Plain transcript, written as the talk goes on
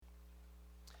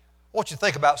I want you to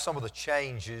think about some of the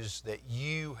changes that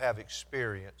you have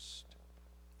experienced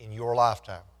in your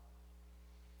lifetime.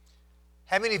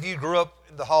 How many of you grew up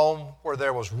in the home where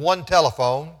there was one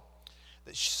telephone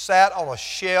that sat on a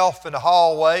shelf in the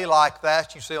hallway like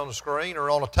that you see on the screen, or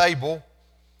on a table?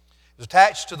 It was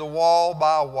attached to the wall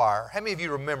by a wire. How many of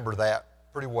you remember that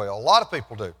pretty well? A lot of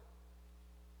people do.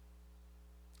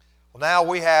 Well, now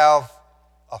we have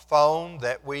a phone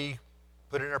that we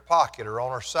put in our pocket or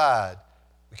on our side.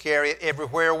 We carry it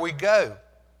everywhere we go.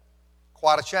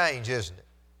 Quite a change, isn't it?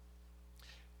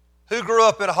 Who grew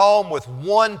up in a home with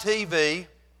one TV?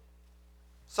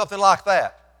 Something like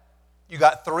that. You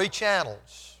got 3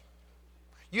 channels.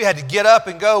 You had to get up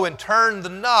and go and turn the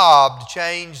knob to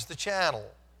change the channel.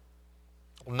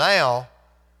 Well, now,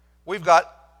 we've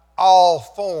got all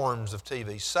forms of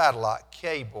TV, satellite,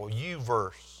 cable,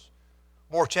 U-verse.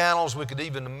 More channels we could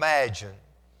even imagine.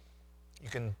 You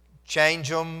can change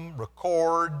them,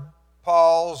 record,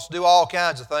 pause, do all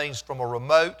kinds of things from a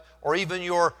remote or even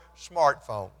your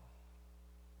smartphone.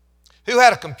 Who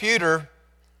had a computer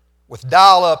with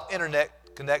dial-up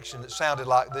internet connection that sounded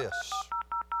like this?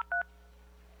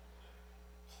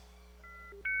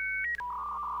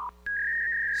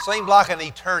 Seemed like an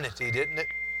eternity, didn't it?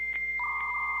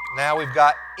 Now we've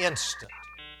got instant,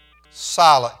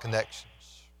 silent connections.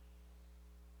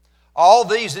 All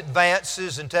these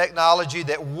advances in technology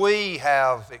that we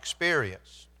have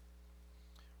experienced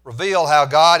reveal how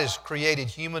God has created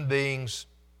human beings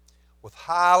with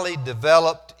highly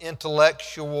developed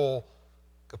intellectual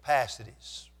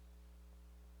capacities.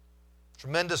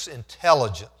 Tremendous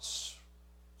intelligence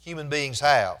human beings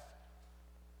have.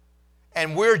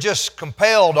 And we're just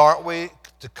compelled, aren't we,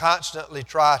 to constantly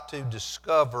try to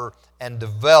discover and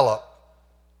develop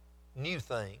new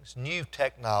things, new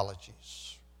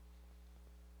technologies.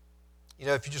 You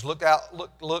know, if you just look at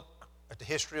the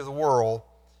history of the world,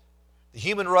 the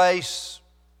human race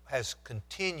has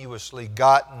continuously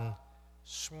gotten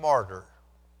smarter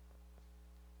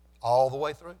all the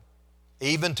way through,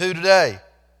 even to today.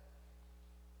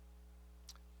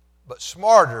 But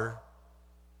smarter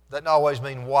doesn't always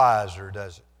mean wiser,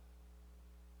 does it?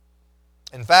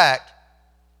 In fact,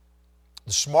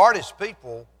 the smartest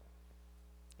people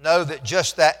know that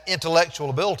just that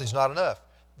intellectual ability is not enough.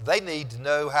 They need to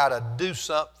know how to do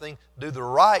something, do the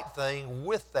right thing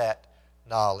with that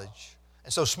knowledge.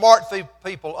 And so smart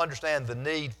people understand the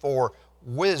need for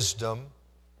wisdom.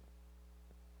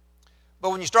 But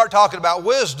when you start talking about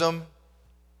wisdom,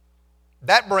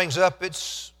 that brings up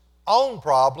its own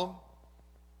problem,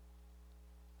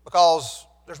 because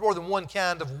there's more than one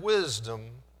kind of wisdom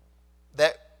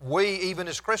that we, even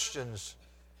as Christians,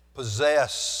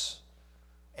 possess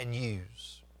and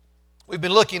use. We've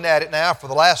been looking at it now for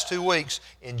the last 2 weeks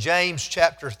in James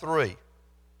chapter 3.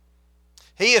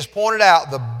 He has pointed out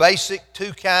the basic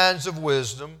 2 kinds of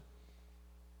wisdom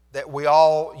that we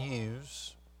all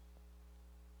use.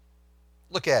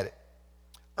 Look at it.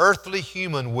 Earthly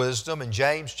human wisdom in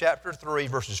James chapter 3,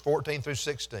 verses 14 through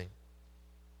 16.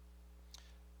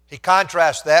 He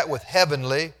contrasts that with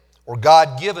heavenly or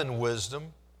God-given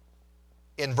wisdom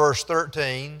in verse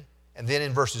 13 and then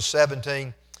in verses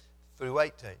 17 through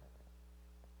 18.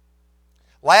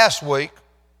 Last week,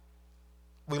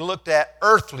 we looked at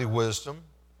earthly wisdom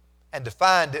and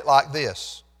defined it like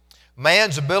this: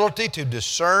 man's ability to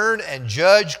discern and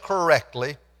judge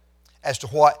correctly as to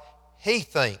what he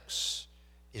thinks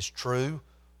is true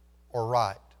or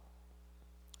right.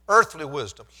 Earthly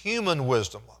wisdom, human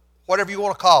wisdom, whatever you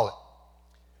want to call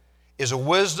it, is a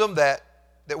wisdom that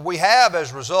we have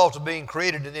as a result of being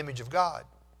created in the image of God.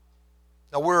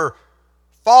 Now, we're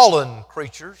fallen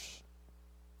creatures.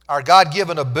 Our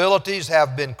God-given abilities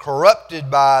have been corrupted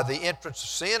by the entrance of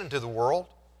sin into the world,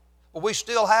 but we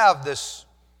still have this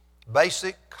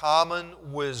basic common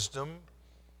wisdom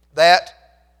that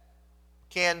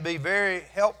can be very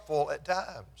helpful at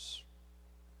times.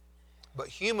 But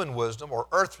human wisdom or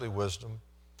earthly wisdom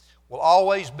will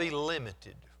always be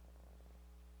limited.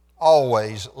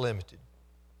 Always limited.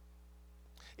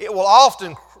 It will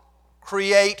often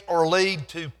create or lead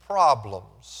to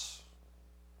problems,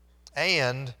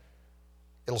 and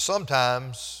it'll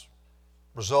sometimes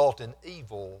result in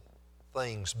evil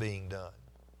things being done.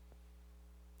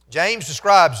 James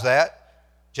describes that,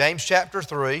 James chapter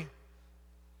 3,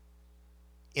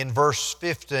 in verse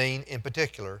 15 in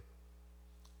particular,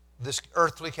 this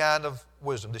earthly kind of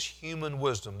wisdom, this human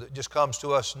wisdom that just comes to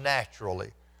us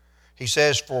naturally. He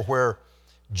says, for where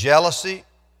jealousy,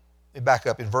 let me back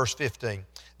up in verse 15.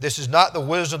 This is not the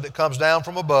wisdom that comes down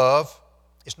from above.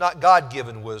 It's not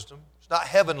God-given wisdom. It's not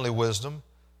heavenly wisdom,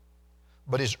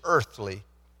 but is earthly,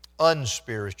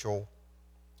 unspiritual,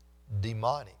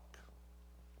 demonic.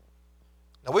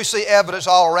 Now we see evidence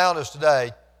all around us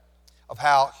today of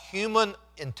how human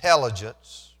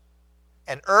intelligence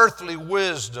and earthly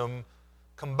wisdom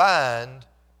combined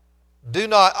do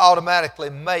not automatically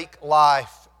make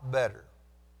life better.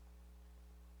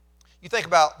 You think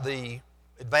about the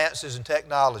advances in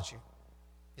technology.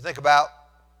 You think about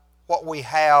what we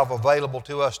have available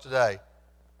to us today.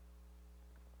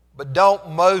 But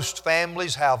don't most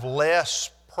families have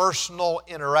less personal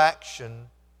interaction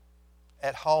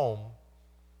at home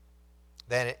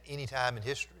than at any time in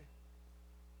history?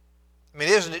 I mean,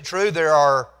 isn't it true there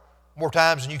are more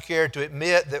times than you care to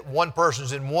admit that one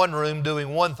person's in one room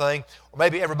doing one thing, or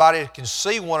maybe everybody can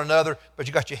see one another, but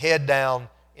you got your head down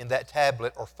in that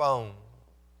tablet or phone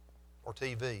or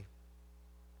TV?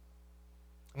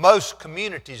 Most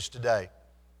communities today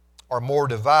are more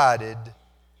divided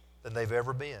than they've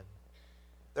ever been.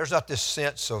 There's not this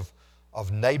sense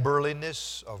of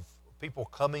neighborliness, of people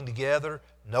coming together,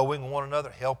 knowing one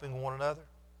another, helping one another.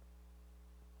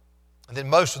 And then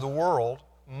most of the world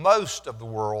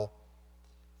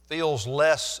feels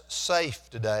less safe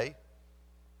today.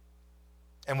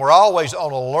 And we're always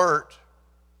on alert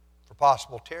for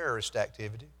possible terrorist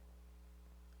activity.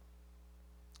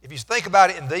 If you think about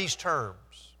it in these terms,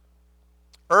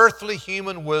 earthly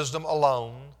human wisdom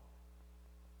alone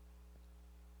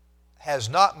has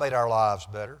not made our lives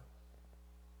better,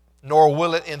 nor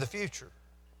will it in the future.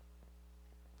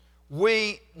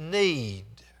 We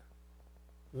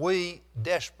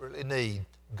desperately need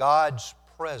God's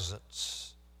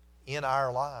presence in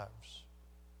our lives,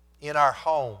 in our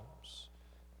homes,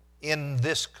 in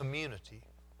this community,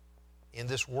 in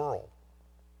this world.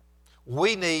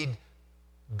 We need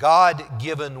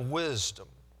God-given wisdom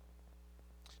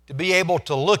to be able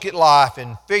to look at life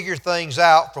and figure things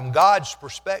out from God's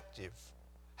perspective,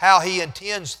 how He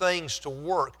intends things to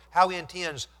work, how He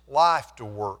intends life to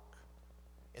work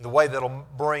in the way that will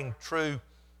bring true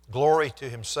glory to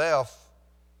Himself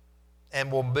and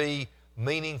will be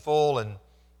meaningful and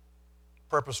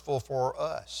purposeful for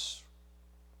us.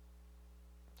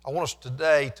 I want us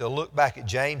today to look back at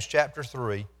James chapter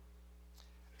 3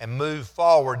 and move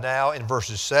forward now in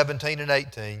verses 17 and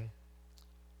 18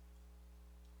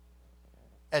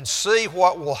 and see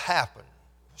what will happen,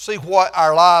 see what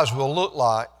our lives will look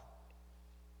like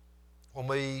when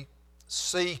we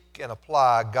seek and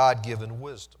apply God-given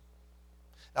wisdom.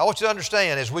 Now I want you to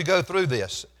understand as we go through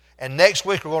this, and next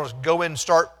week we're going to go in and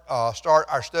start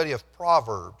our study of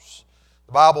Proverbs,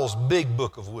 the Bible's big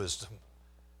book of wisdom.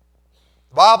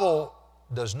 The Bible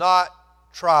does not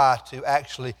try to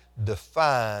actually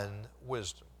define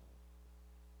wisdom.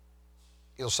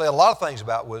 It'll say a lot of things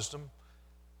about wisdom,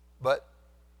 but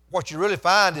what you really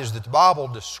find is that the Bible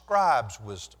describes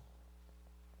wisdom.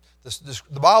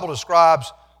 The Bible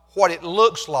describes what it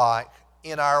looks like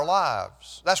in our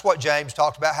lives. That's what James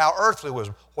talked about, how earthly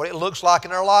wisdom, what it looks like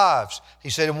in our lives. He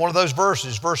said in one of those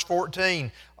verses, verse 14,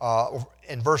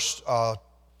 in verse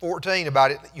 14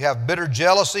 about it, you have bitter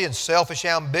jealousy and selfish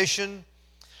ambition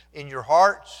in your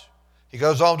hearts. He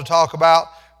goes on to talk about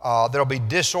there'll be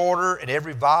disorder in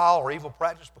every vile or evil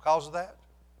practice because of that.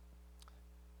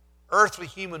 Earthly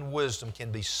human wisdom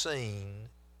can be seen,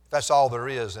 if that's all there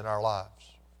is in our lives,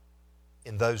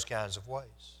 in those kinds of ways.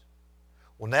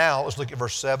 Well, now let's look at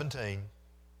verse 17,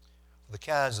 the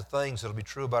kinds of things that will be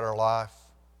true about our life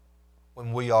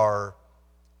when we are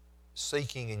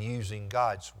seeking and using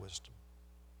God's wisdom.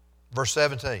 Verse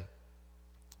 17,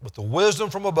 but the wisdom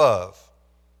from above,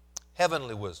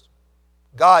 heavenly wisdom,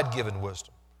 God-given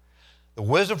wisdom, the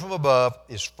wisdom from above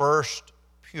is first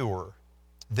pure,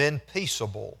 then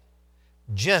peaceable,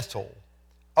 gentle,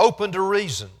 open to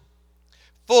reason,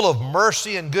 full of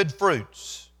mercy and good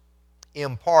fruits,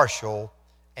 impartial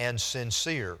and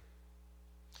sincere.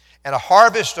 And a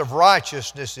harvest of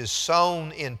righteousness is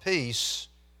sown in peace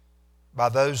by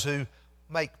those who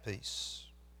make peace.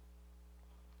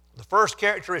 The first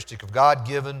characteristic of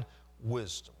God-given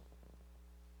wisdom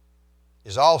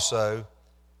is also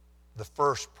the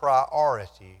first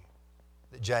priority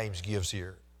that James gives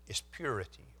here, is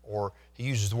purity, or he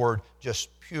uses the word just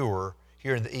pure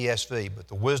here in the ESV, but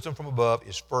the wisdom from above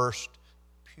is first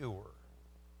pure.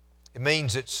 It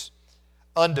means it's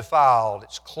undefiled,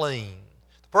 it's clean.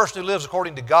 The person who lives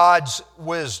according to God's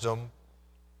wisdom,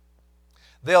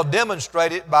 they'll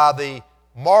demonstrate it by the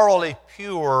morally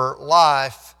pure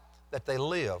life that they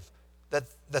live,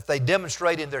 that they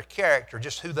demonstrate in their character,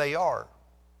 just who they are,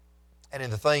 and in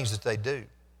the things that they do.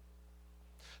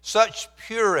 Such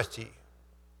purity,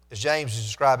 as James is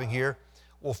describing here,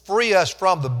 will free us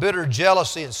from the bitter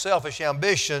jealousy and selfish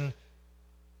ambition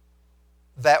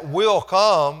that will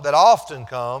come, that often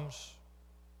comes,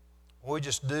 We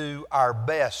just do our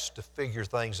best to figure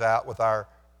things out with our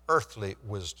earthly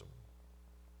wisdom.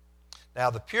 Now,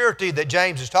 the purity that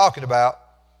James is talking about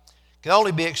can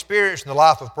only be experienced in the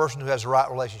life of a person who has a right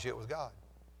relationship with God.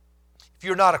 If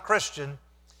you're not a Christian,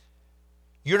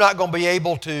 you're not going to be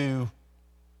able to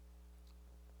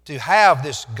have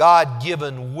this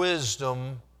God-given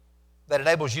wisdom that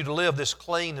enables you to live this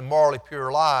clean and morally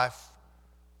pure life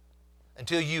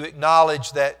until you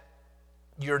acknowledge that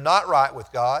you're not right with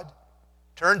God,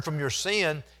 turn from your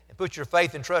sin, and put your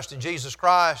faith and trust in Jesus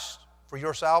Christ for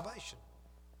your salvation.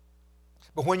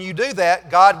 But when you do that,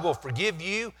 God will forgive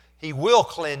you, He will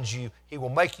cleanse you, He will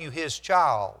make you His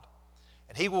child,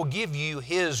 and He will give you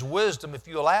His wisdom if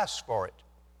you'll ask for it,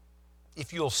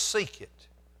 if you'll seek it,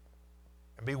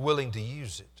 and be willing to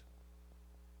use it.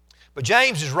 But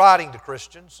James is writing to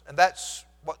Christians, and that's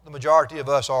what the majority of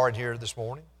us are in here this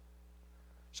morning.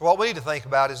 So what we need to think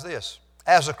about is this.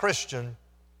 As a Christian,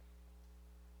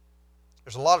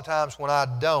 there's a lot of times when I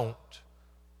don't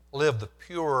live the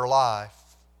pure life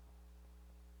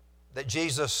that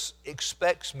Jesus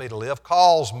expects me to live,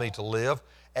 calls me to live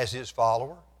as His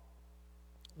follower.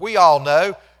 We all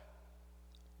know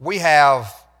we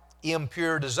have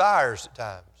impure desires at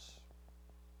times.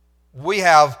 We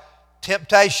have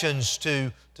temptations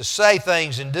to say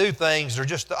things and do things that are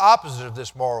just the opposite of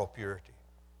this moral purity.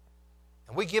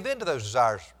 And we give in to those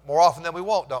desires more often than we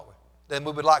want, don't we? Than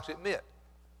we would like to admit.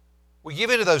 We give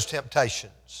in to those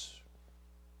temptations.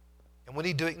 And we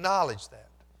need to acknowledge that.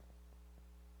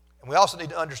 And we also need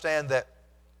to understand that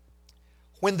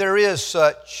when there is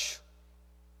such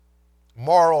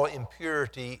moral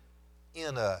impurity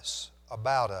in us,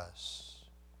 about us,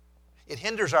 it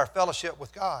hinders our fellowship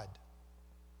with God.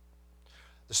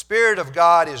 The Spirit of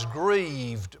God is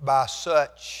grieved by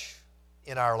such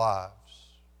in our lives,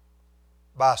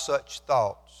 by such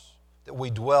thoughts that we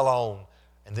dwell on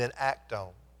and then act on.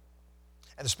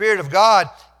 And the Spirit of God,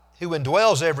 who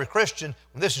indwells every Christian,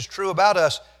 when this is true about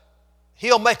us,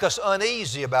 He'll make us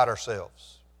uneasy about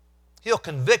ourselves. He'll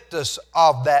convict us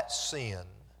of that sin.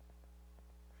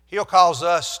 He'll cause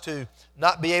us to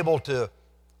not be able to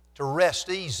rest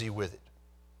easy with it,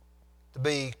 to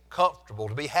be comfortable,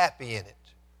 to be happy in it,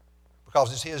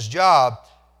 because it's His job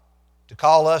to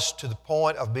call us to the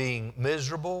point of being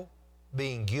miserable,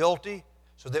 being guilty,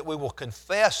 so that we will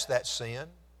confess that sin,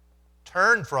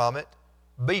 turn from it,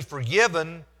 be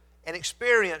forgiven, and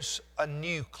experience a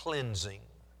new cleansing.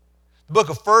 The book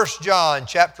of 1 John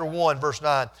chapter 1, verse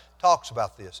 9 talks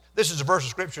about this. This is a verse of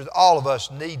Scripture that all of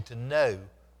us need to know,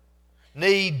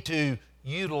 need to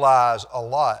utilize a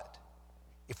lot.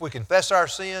 If we confess our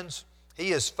sins,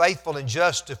 He is faithful and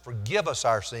just to forgive us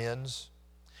our sins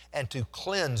and to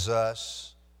cleanse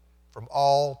us from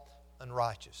all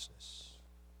unrighteousness.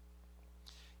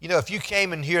 You know, if you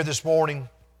came in here this morning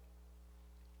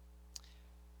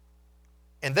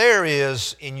and there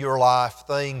is in your life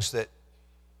things that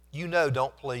you know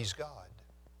don't please God,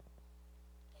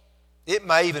 it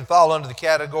may even fall under the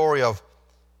category of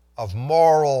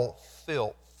moral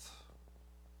filth.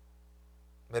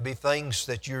 Maybe things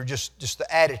that you're just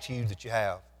the attitude that you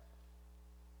have,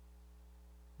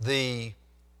 the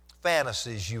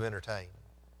fantasies you entertain,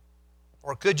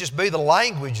 or it could just be the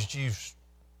language that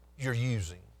you're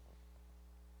using.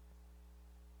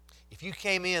 If you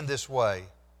came in this way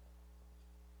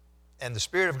and the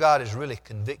Spirit of God is really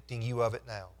convicting you of it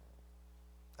now,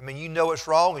 I mean, you know it's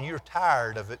wrong and you're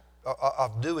tired of it,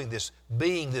 of doing this,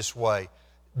 being this way,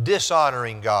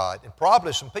 dishonoring God, and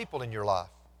probably some people in your life.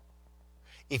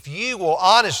 If you will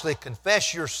honestly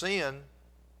confess your sin,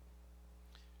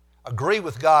 agree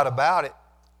with God about it,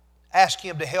 ask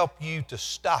Him to help you to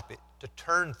stop it, to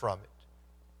turn from it,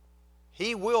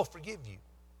 He will forgive you.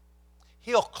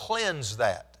 He'll cleanse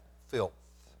that filth.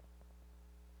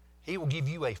 He will give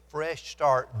you a fresh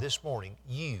start this morning.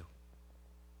 You,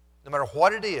 no matter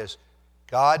what it is,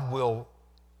 God will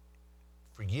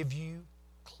forgive you,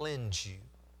 cleanse you,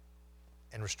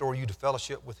 and restore you to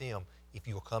fellowship with Him if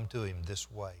you will come to Him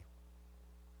this way.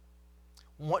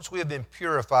 Once we have been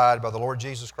purified by the Lord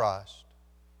Jesus Christ,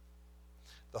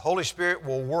 the Holy Spirit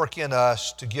will work in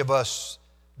us to give us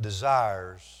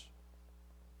desires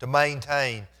to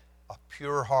maintain a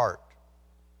pure heart,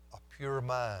 a pure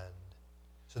mind,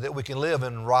 so that we can live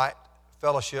in right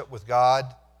fellowship with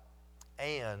God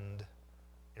and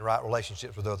in right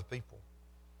relationships with other people.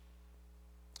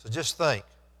 So just think,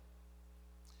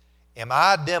 am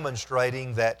I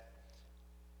demonstrating that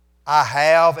I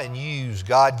have and use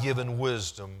God-given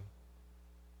wisdom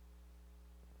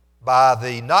by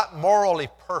the not morally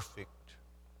perfect,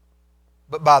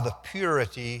 but by the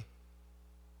purity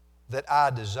that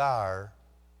I desire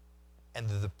and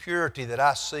the purity that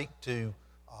I seek to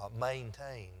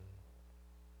maintain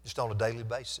just on a daily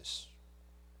basis.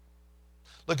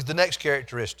 Look at the next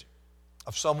characteristic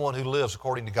of someone who lives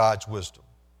according to God's wisdom.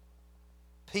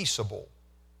 Peaceable.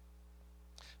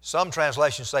 Some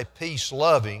translations say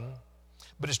peace-loving,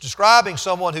 but it's describing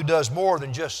someone who does more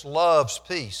than just loves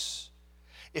peace.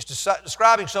 It's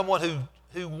describing someone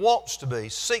who wants to be,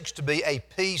 seeks to be a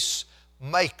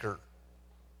peacemaker.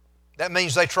 That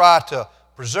means they try to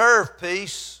preserve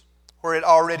peace where it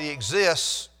already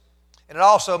exists, and it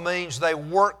also means they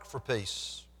work for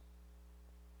peace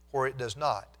where it does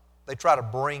not. They try to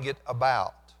bring it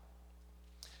about.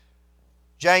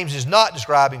 James is not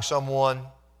describing someone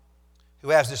who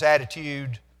has this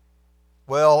attitude,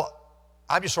 well,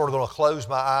 I'm just sort of going to close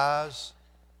my eyes.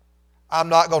 I'm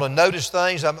not going to notice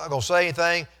things. I'm not going to say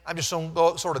anything. I'm just going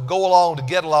to sort of go along to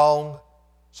get along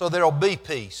so there will be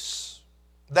peace.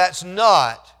 That's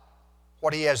not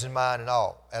what he has in mind at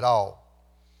all.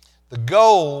 The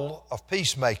goal of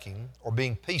peacemaking or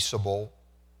being peaceable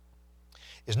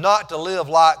is not to live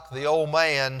like the old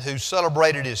man who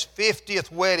celebrated his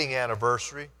 50th wedding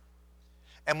anniversary,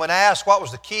 and when asked what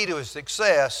was the key to his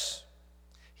success,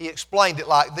 he explained it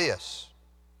like this.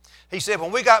 He said,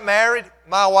 when we got married,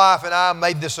 my wife and I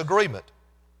made this agreement.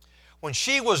 When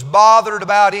she was bothered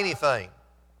about anything,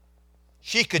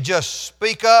 she could just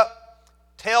speak up,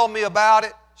 tell me about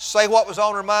it, say what was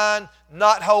on her mind,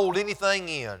 not hold anything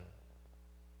in.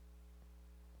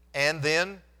 And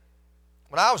then,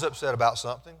 when I was upset about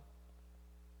something,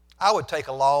 I would take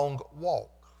a long walk.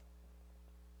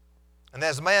 And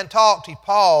as the man talked, he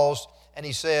paused and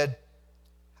he said,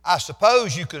 I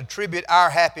suppose you could attribute our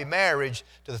happy marriage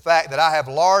to the fact that I have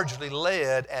largely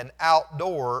led an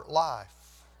outdoor life.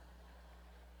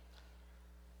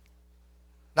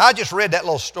 Now, I just read that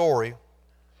little story,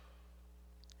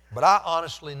 but I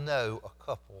honestly know a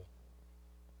couple.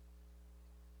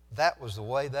 That was the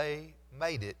way they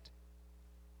made it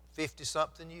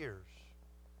 50-something years.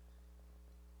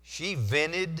 She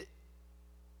vented,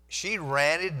 she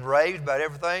ranted and raved about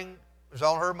everything that was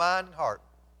on her mind and heart.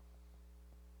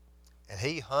 And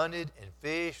he hunted and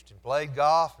fished and played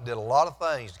golf and did a lot of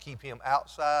things to keep him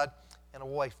outside and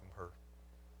away from her.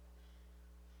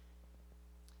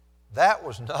 That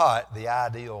was not the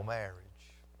ideal marriage.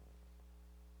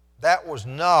 That was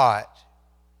not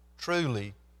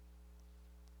truly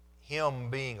him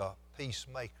being a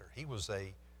peacemaker. He was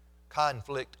a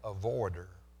conflict avoider.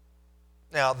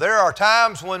 Now, there are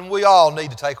times when we all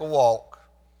need to take a walk.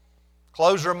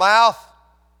 Close our mouth,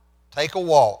 take a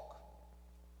walk.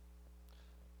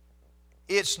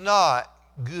 It's not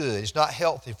good, it's not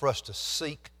healthy for us to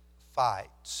seek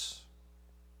fights.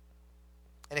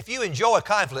 And if you enjoy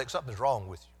conflict, something's wrong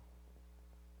with you.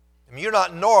 I mean, you're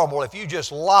not normal if you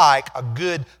just like a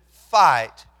good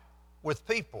fight with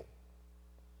people.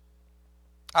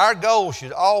 Our goal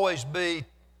should always be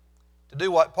to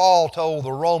do what Paul told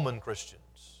the Roman Christians.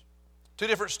 Two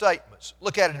different statements.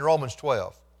 Look at it in Romans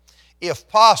 12. If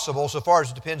possible, so far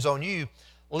as it depends on you,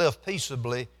 live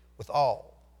peaceably with all.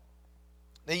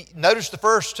 Now, notice the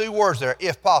first two words there,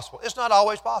 if possible. It's not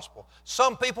always possible.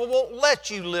 Some people won't let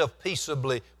you live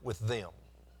peaceably with them.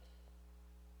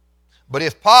 But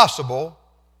if possible,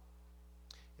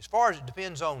 as far as it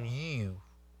depends on you,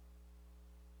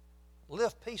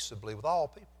 live peaceably with all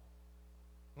people.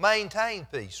 Maintain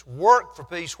peace. Work for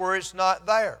peace where it's not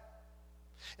there.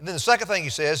 And then the second thing he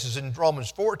says is in Romans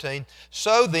 14,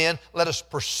 so then let us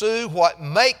pursue what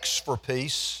makes for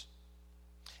peace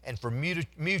and for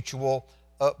mutual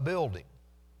upbuilding.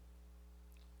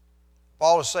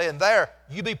 Paul is saying there,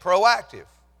 you be proactive.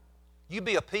 You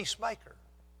be a peacemaker.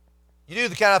 You do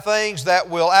the kind of things that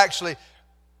will actually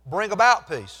bring about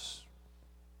peace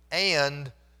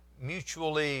and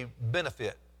mutually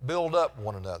benefit, build up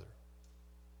one another.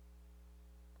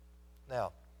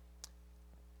 Now,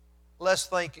 let's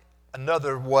think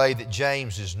another way that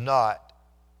James is not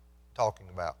talking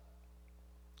about.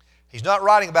 He's not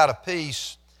writing about a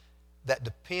peace that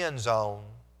depends on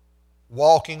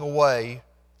walking away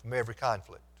from every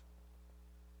conflict.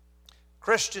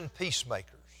 Christian peacemakers,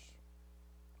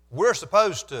 we're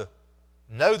supposed to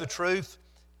know the truth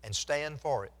and stand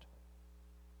for it.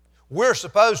 We're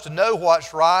supposed to know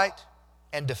what's right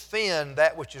and defend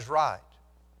that which is right.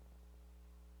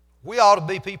 We ought to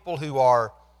be people who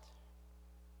are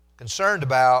concerned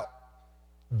about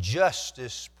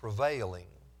justice prevailing.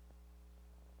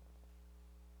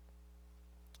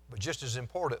 But just as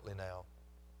importantly now,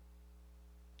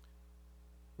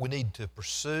 we need to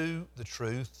pursue the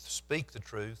truth, speak the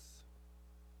truth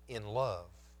in love.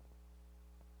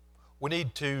 We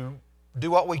need to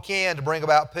do what we can to bring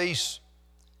about peace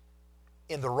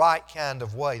in the right kind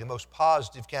of way, the most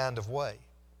positive kind of way.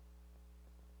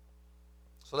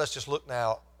 So let's just look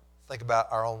now, think about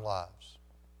our own lives.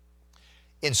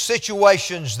 In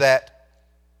situations that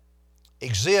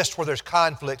exist where there's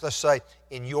conflict, let's say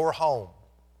in your home.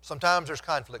 Sometimes there's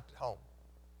conflict at home.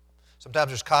 Sometimes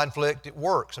there's conflict at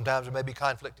work. Sometimes there may be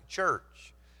conflict at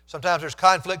church. Sometimes there's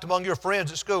conflict among your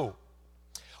friends at school.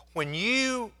 When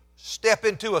you step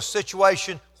into a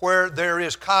situation where there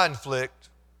is conflict,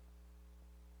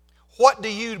 what do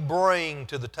you bring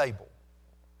to the table?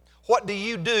 What do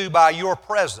you do by your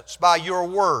presence, by your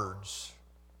words?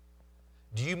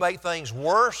 Do you make things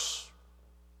worse?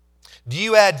 Do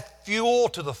you add fuel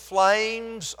to the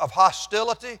flames of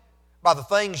hostility by the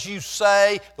things you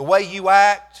say, the way you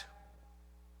act?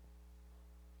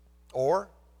 Or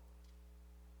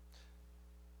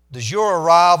does your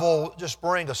arrival just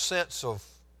bring a sense of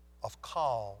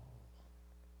calm?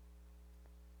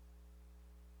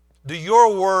 Do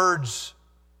your words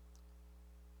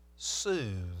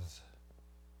soothe?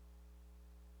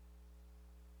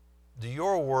 Do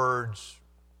your words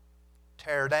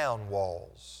tear down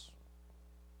walls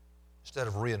instead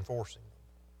of reinforcing them?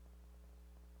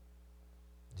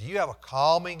 Do you have a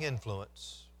calming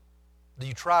influence? Do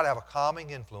you try to have a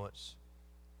calming influence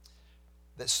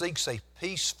that seeks a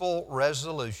peaceful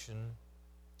resolution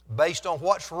based on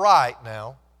what's right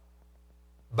now,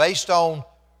 based on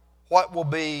what will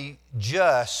be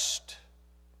just,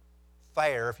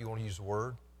 fair, if you want to use the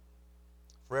word,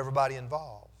 for everybody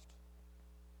involved?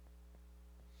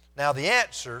 Now the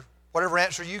answer, whatever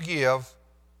answer you give,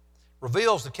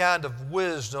 reveals the kind of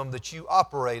wisdom that you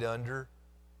operate under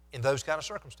in those kind of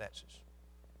circumstances.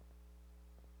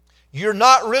 You're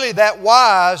not really that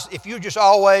wise if you're just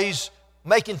always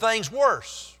making things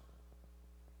worse.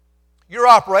 You're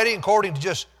operating according to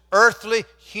just earthly,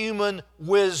 human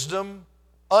wisdom,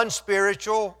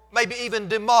 unspiritual, maybe even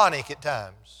demonic at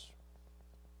times.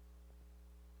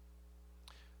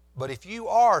 But if you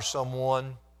are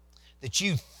someone that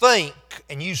you think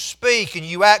and you speak and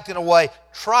you act in a way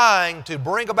trying to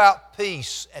bring about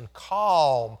peace and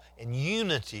calm and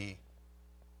unity,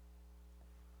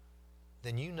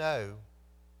 then you know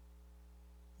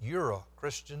you're a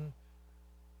Christian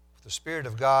with the Spirit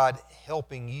of God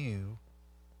helping you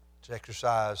to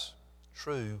exercise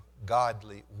true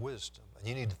godly wisdom. And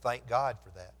you need to thank God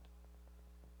for that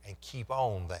and keep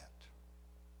on that.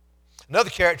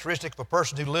 Another characteristic of a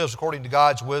person who lives according to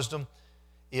God's wisdom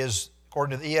is,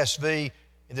 according to the ESV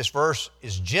in this verse,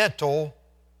 is gentle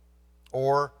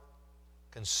or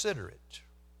considerate.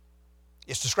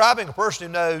 It's describing a person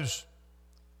who knows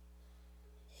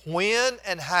when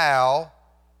and how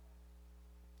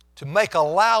to make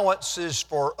allowances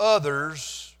for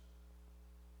others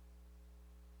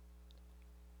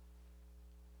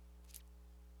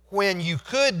when you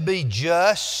could be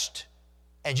just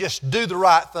and just do the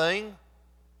right thing.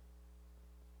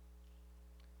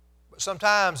 But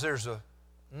sometimes there's a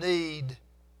need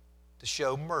to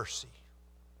show mercy.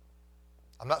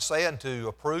 I'm not saying to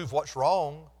approve what's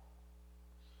wrong,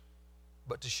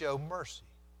 but to show mercy,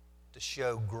 to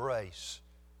show grace.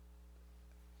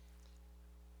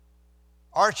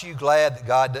 Aren't you glad that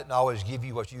God doesn't always give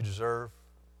you what you deserve?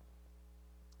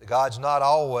 That God's not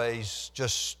always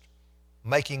just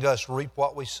making us reap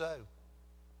what we sow.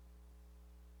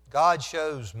 God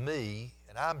shows me,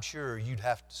 and I'm sure you'd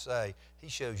have to say, He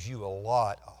shows you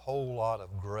a whole lot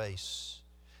of grace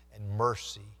and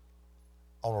mercy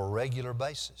on a regular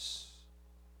basis.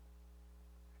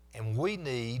 And we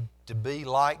need to be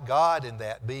like God in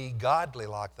that, be godly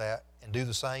like that, and do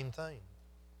the same thing.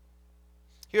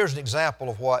 Here's an example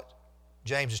of what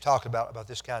James is talking about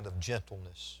this kind of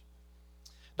gentleness.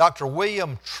 Dr.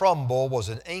 William Trumbull was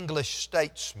an English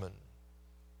statesman.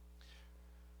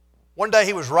 One day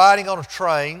he was riding on a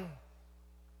train,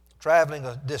 traveling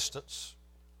a distance.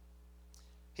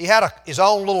 He had his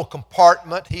own little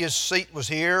compartment. His seat was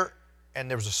here, and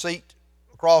there was a seat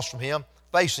across from him,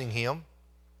 facing him.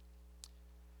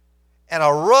 And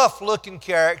a rough-looking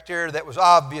character that was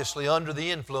obviously under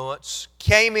the influence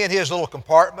came in his little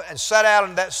compartment and sat out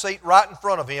in that seat right in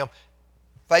front of him,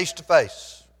 face to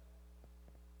face.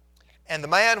 And the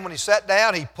man, when he sat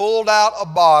down, he pulled out a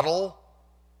bottle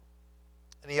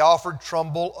and he offered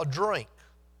Trumbull a drink.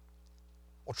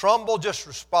 Well, Trumbull just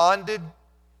responded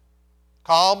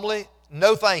calmly,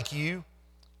 "No, thank you.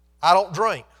 I don't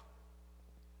drink."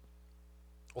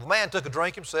 Well, the man took a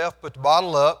drink himself, put the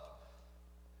bottle up.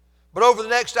 But over the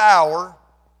next hour,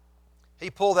 he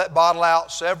pulled that bottle out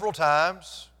several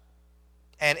times,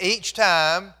 and each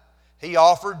time he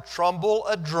offered Trumbull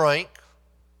a drink,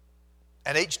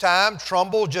 and each time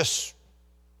Trumbull just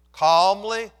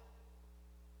calmly,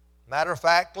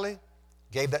 matter-of-factly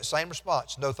gave that same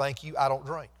response. No, thank you, I don't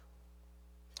drink.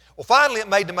 Well, finally it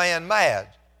made the man mad.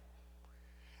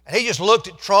 And he just looked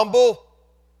at Trumbull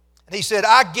and he said,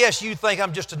 I guess you think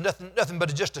I'm just nothing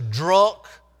but just a drunk,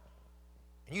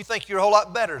 and you think you're a whole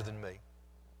lot better than me.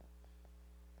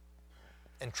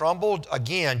 And Trumbull,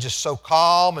 again, just so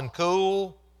calm and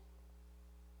cool,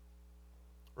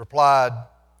 replied,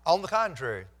 on the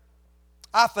contrary,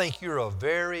 I think you're a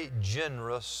very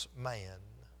generous man.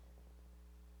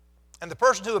 And the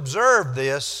person who observed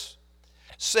this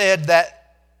said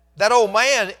that old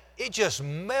man, it just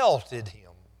melted him.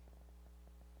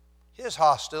 His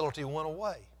hostility went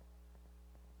away.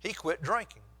 He quit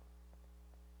drinking.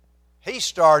 He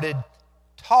started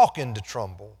talking to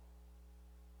Trumbull,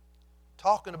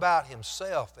 talking about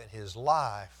himself and his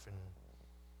life and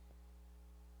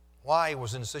why he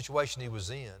was in the situation he was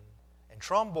in. And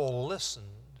Trumbull listened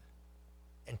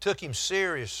and took him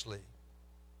seriously.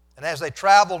 And as they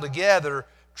traveled together,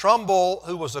 Trumbull,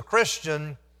 who was a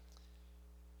Christian,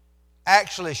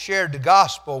 actually shared the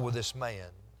gospel with this man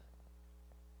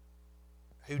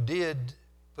who did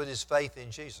put his faith in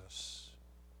Jesus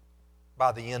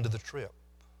by the end of the trip.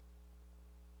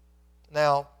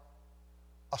 Now,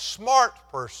 a smart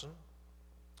person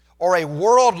or a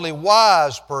worldly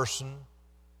wise person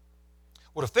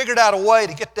would have figured out a way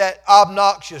to get that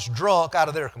obnoxious drunk out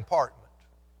of their compartment.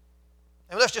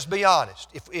 And let's just be honest.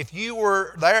 If you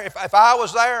were there, if I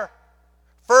was there,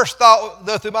 first thought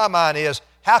that through my mind is,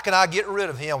 how can I get rid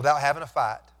of him without having a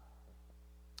fight?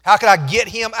 How can I get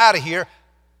him out of here?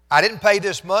 I didn't pay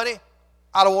this money.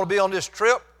 I don't want to be on this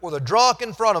trip with a drunk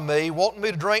in front of me wanting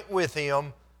me to drink with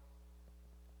him.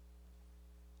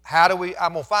 I'm going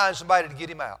to find somebody to get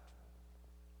him out.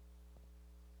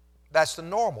 That's the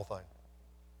normal thing.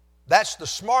 That's the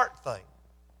smart thing.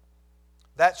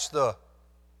 That's the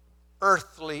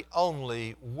earthly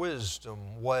only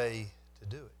wisdom way to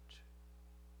do it.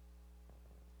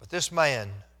 But this man,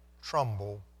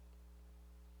 Trumbull,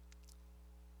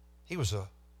 he was a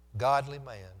godly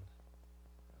man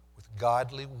with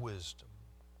godly wisdom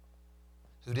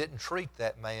who didn't treat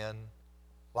that man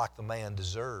like the man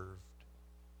deserved,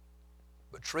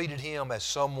 but treated him as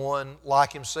someone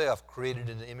like himself, created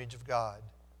in the image of God.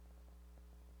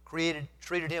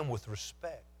 Treated him with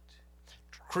respect.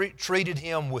 Treated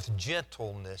him with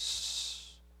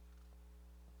gentleness.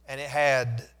 And it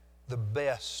had the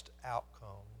best outcome.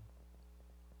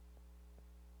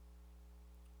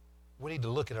 We need to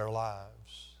look at our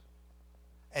lives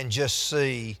and just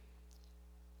see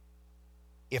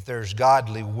if there's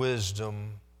godly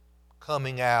wisdom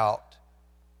coming out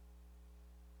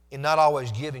in not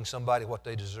always giving somebody what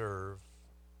they deserve,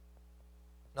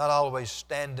 not always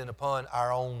standing upon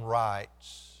our own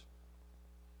rights,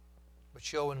 but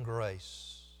showing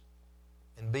grace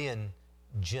and being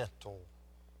gentle,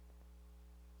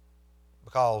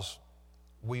 because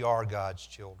we are God's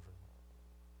children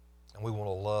and we want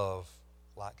to love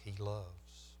like He loves.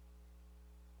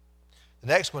 The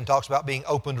next one talks about being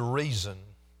open to reason.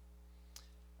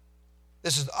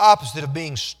 This is the opposite of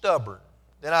being stubborn.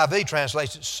 The NIV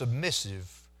translates it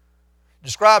submissive. It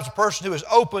describes a person who is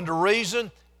open to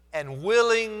reason and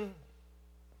willing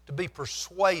to be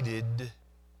persuaded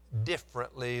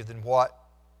differently than what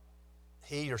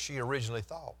he or she originally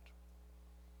thought.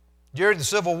 During the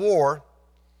Civil War,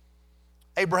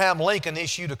 Abraham Lincoln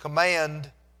issued a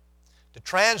command to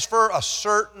transfer a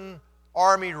certain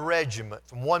Army regiment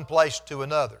from one place to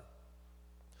another.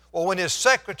 Well, when his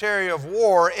Secretary of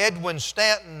War, Edwin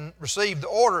Stanton, received the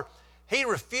order, he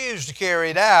refused to carry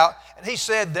it out, and he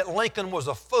said that Lincoln was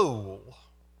a fool.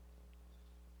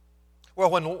 Well,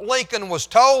 when Lincoln was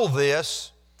told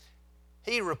this,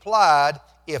 he replied,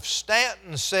 if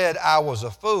Stanton said I was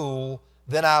a fool,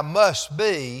 then I must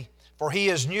be, for he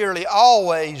is nearly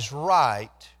always right.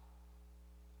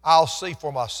 I'll see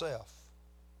for myself.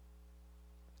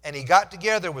 And he got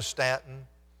together with Stanton,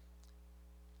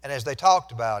 and as they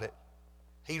talked about it,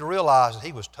 he realized that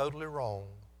he was totally wrong,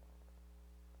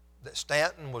 that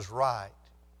Stanton was right,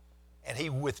 and he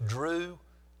withdrew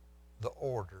the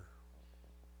order.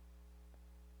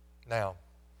 Now,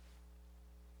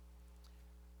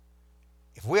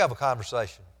 if we have a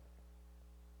conversation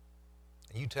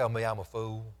and you tell me I'm a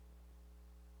fool,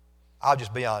 I'll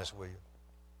just be honest with you.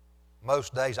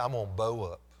 Most days I'm going to bow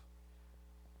up.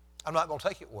 I'm not going to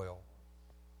take it well.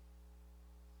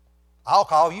 I'll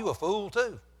call you a fool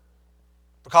too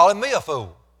for calling me a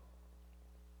fool.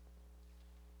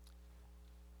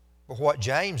 But what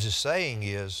James is saying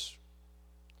is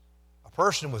a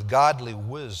person with godly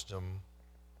wisdom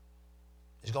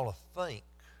is going to think,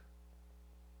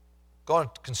 going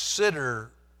to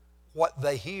consider what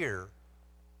they hear,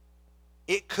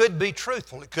 It could be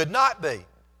truthful. It could not be.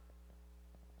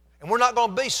 And we're not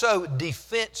going to be so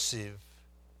defensive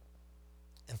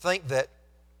and think that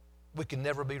we can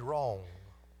never be wrong.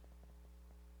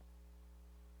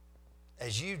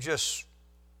 As you just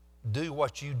do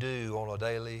what you do on a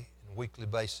daily and weekly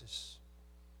basis,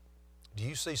 do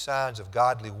you see signs of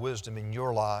godly wisdom in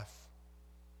your life?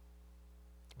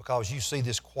 Because you see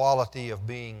this quality of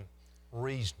being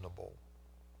reasonable,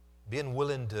 being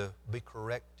willing to be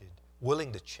corrected,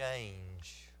 willing to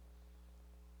change.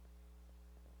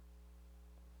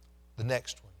 The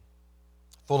next one,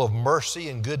 full of mercy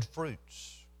and good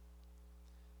fruits.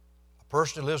 A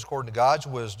person who lives according to God's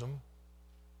wisdom,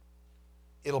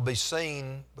 it'll be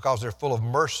seen because they're full of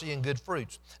mercy and good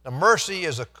fruits. Now, mercy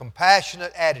is a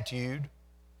compassionate attitude,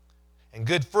 and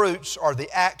good fruits are the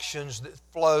actions that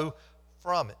flow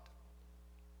from it.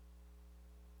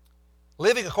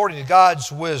 Living according to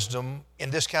God's wisdom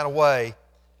in this kind of way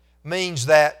means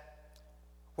that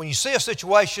when you see a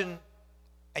situation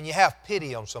and you have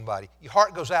pity on somebody, your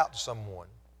heart goes out to someone.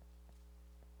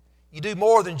 You do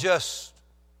more than just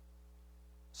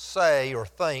say or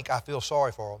think, I feel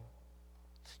sorry for them.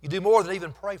 You do more than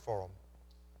even pray for them.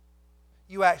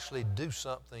 You actually do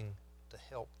something to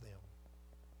help them.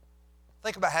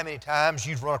 Think about how many times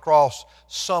you've run across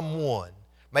someone.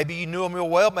 Maybe you knew them real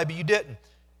well, maybe you didn't.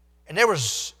 And it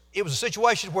was a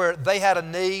situation where they had a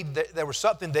need, there was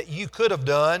something that you could have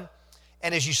done,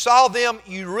 and as you saw them,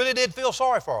 you really did feel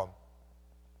sorry for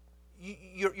them.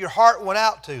 Your heart went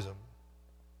out to them,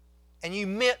 and you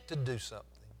meant to do something,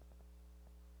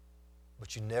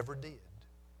 but you never did.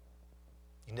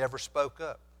 You never spoke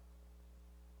up.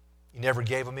 You never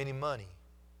gave them any money.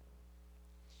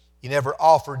 You never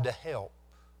offered to help.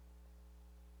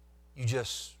 You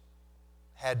just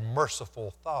had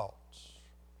merciful thoughts.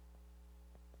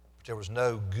 But there was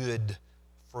no good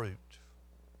fruit.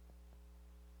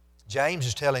 James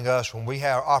is telling us when we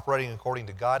are operating according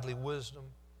to godly wisdom,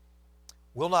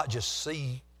 we'll not just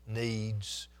see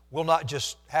needs. We'll not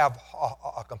just have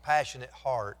a compassionate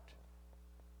heart.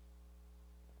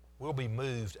 We'll be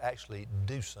moved to actually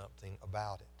do something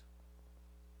about it.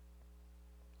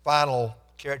 Final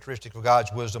characteristic of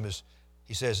God's wisdom is,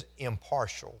 he says,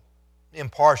 impartial.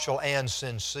 Impartial and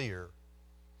sincere.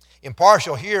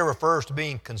 Impartial here refers to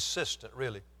being consistent,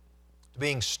 really, to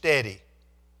being steady.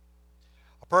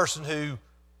 A person who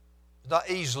is not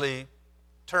easily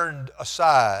turned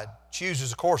aside,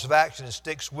 chooses a course of action and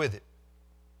sticks with it.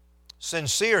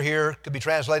 Sincere here could be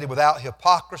translated without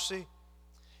hypocrisy.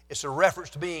 It's a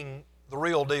reference to being the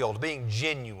real deal, to being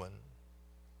genuine.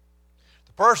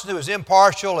 The person who is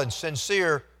impartial and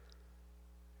sincere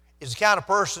is the kind of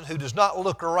person who does not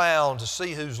look around to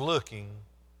see who's looking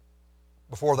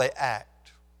before they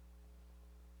act.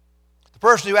 The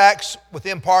person who acts with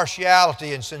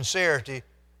impartiality and sincerity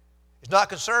is not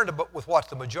concerned with what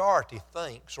the majority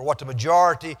thinks or what the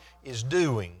majority is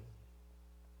doing.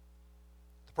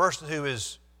 The person who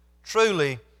is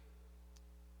truly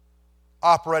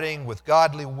operating with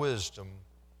godly wisdom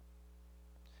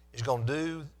is going to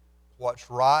do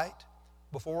what's right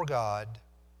before God,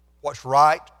 what's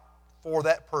right for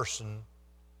that person,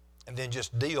 and then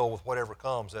just deal with whatever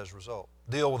comes as a result.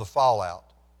 Deal with the fallout.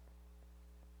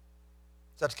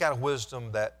 That's the kind of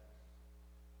wisdom that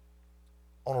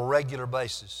on a regular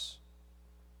basis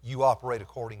you operate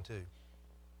according to.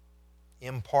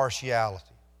 Impartiality,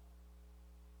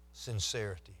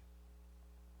 sincerity.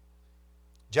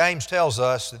 James tells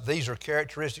us that these are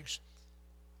characteristics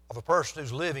of a person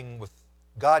who's living with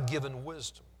God-given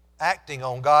wisdom, acting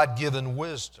on God-given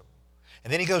wisdom.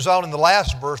 And then he goes on in the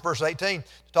last verse, verse 18, to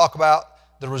talk about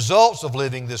the results of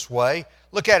living this way.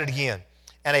 Look at it again.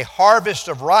 And a harvest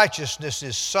of righteousness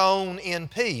is sown in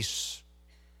peace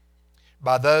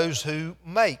by those who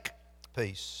make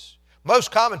peace.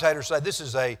 Most commentators say this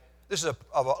is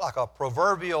like a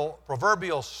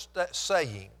proverbial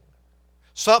saying,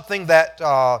 something that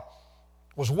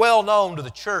was well known to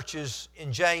the churches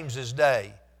in James's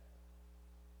day.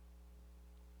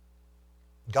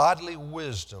 Godly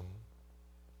wisdom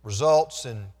results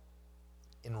in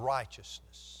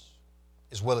righteousness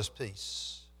as well as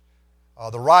peace.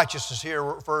 The righteousness here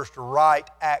refers to right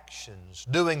actions,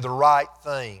 doing the right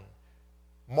thing,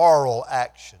 moral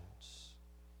actions,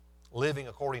 living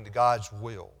according to God's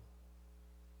will.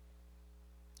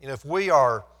 You know, if we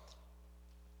are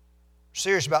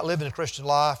serious about living a Christian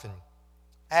life and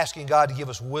asking God to give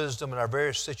us wisdom in our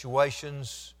various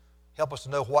situations, help us to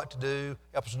know what to do,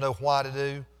 help us to know why to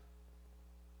do,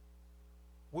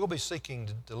 we'll be seeking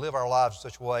to live our lives in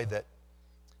such a way that,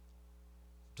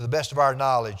 to the best of our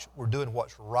knowledge, we're doing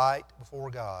what's right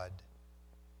before God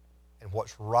and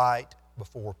what's right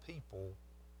before people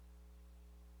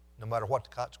no matter what the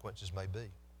consequences may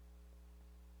be.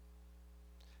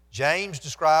 James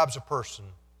describes a person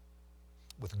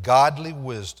with godly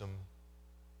wisdom,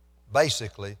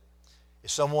 basically,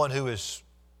 as someone who is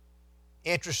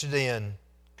interested in,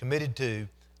 committed to,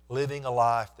 living a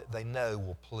life that they know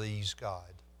will please God.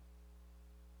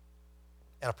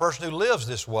 And a person who lives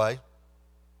this way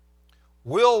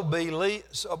will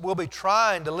be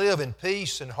trying to live in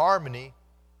peace and harmony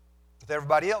with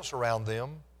everybody else around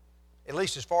them, at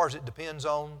least as far as it depends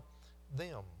on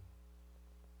them.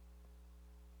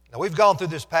 Now, we've gone through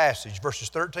this passage, verses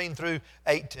 13 through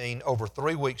 18, over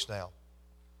 3 weeks now.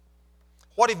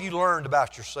 What have you learned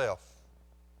about yourself?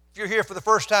 If you're here for the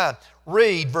first time,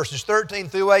 read verses 13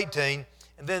 through 18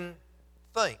 and then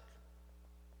think.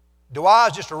 Do I,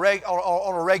 just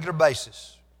on a regular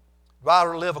basis, do I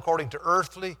live according to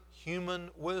earthly,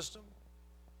 human wisdom?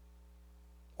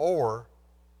 Or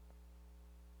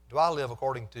do I live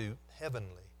according to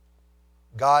heavenly,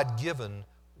 God-given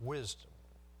wisdom?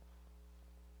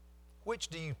 Which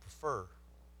do you prefer?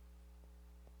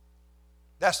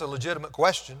 That's a legitimate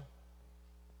question.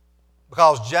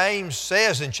 Because James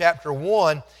says in chapter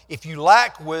 1, if you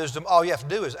lack wisdom, all you have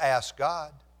to do is ask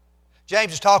God.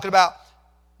 James is talking about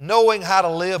knowing how to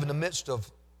live in the midst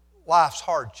of life's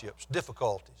hardships,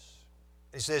 difficulties.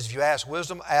 He says, if you ask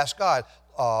wisdom, ask God.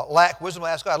 Lack wisdom,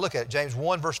 ask God. Look at it. James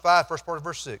 1, verse 5, first part of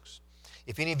verse 6.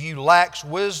 If any of you lacks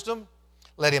wisdom,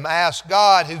 let him ask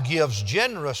God, who gives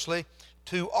generously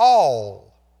to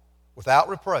all without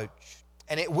reproach,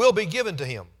 and it will be given to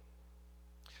him.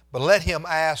 But let him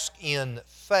ask in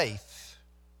faith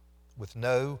with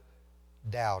no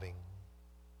doubting.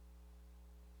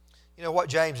 You know, what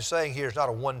James is saying here is not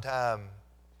a one-time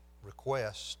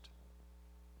request.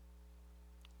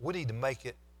 We need to make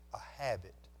it a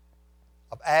habit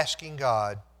of asking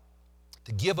God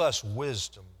to give us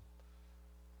wisdom,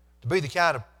 to be the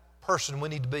kind of person we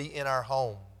need to be in our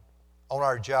home, on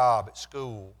our job, at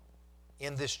school,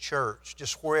 in this church,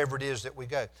 just wherever it is that we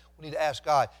go. We need to ask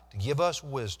God to give us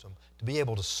wisdom, to be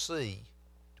able to see,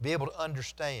 to be able to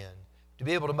understand, to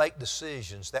be able to make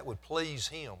decisions that would please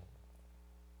Him,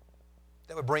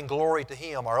 that would bring glory to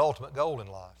Him, our ultimate goal in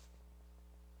life,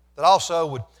 that also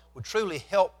would truly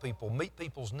help people, meet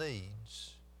people's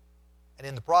needs. And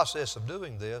in the process of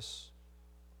doing this,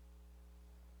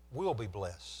 we'll be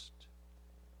blessed.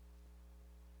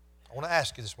 I want to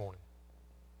ask you this morning,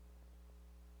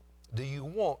 do you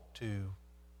want to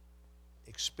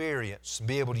experience and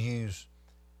be able to use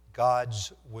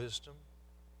God's wisdom?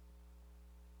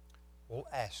 We'll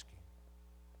ask Him.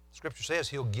 Scripture says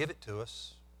He'll give it to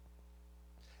us,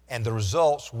 and the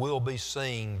results will be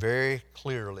seen very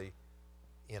clearly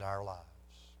in our lives.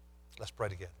 Let's pray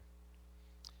together.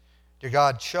 Dear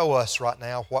God, show us right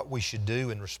now what we should do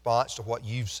in response to what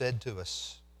You've said to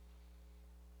us.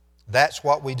 That's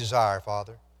what we desire,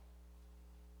 Father.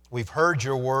 We've heard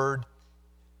Your word.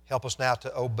 Help us now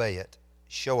to obey it.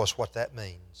 Show us what that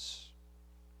means.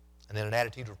 And in an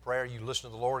attitude of prayer, you listen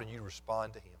to the Lord and you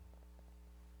respond to Him.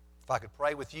 If I could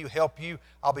pray with you, help you,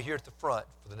 I'll be here at the front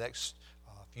for the next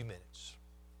few minutes.